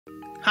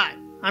Hi,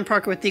 I'm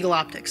Parker with Eagle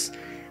Optics,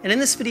 and in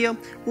this video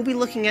we'll be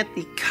looking at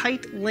the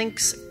Kite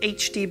Lynx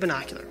HD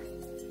binocular.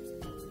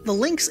 The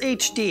Lynx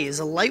HD is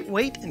a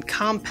lightweight and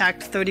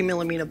compact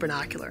 30mm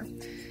binocular.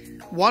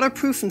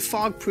 Waterproof and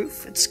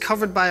fog-proof, it's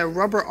covered by a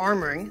rubber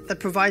armoring that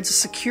provides a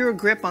secure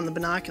grip on the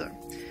binocular.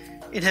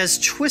 It has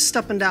twist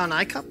up and down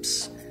eye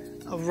cups,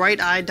 a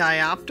right eye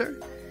diopter,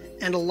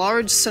 and a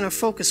large center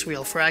focus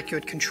wheel for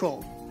accurate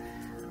control.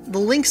 The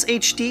Lynx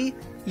HD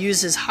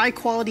uses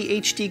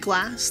high-quality HD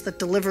glass that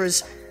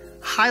delivers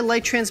high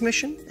light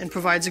transmission and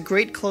provides a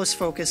great close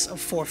focus of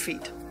 4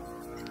 feet.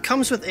 It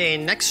comes with a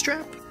neck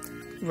strap,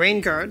 rain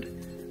guard,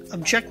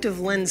 objective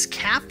lens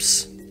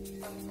caps,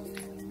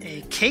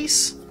 a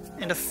case,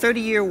 and a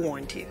 30-year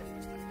warranty.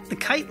 The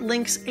Kite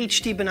Lynx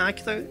HD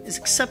binocular is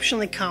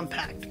exceptionally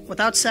compact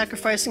without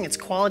sacrificing its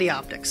quality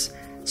optics,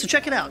 so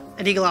check it out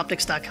at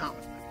eagleoptics.com.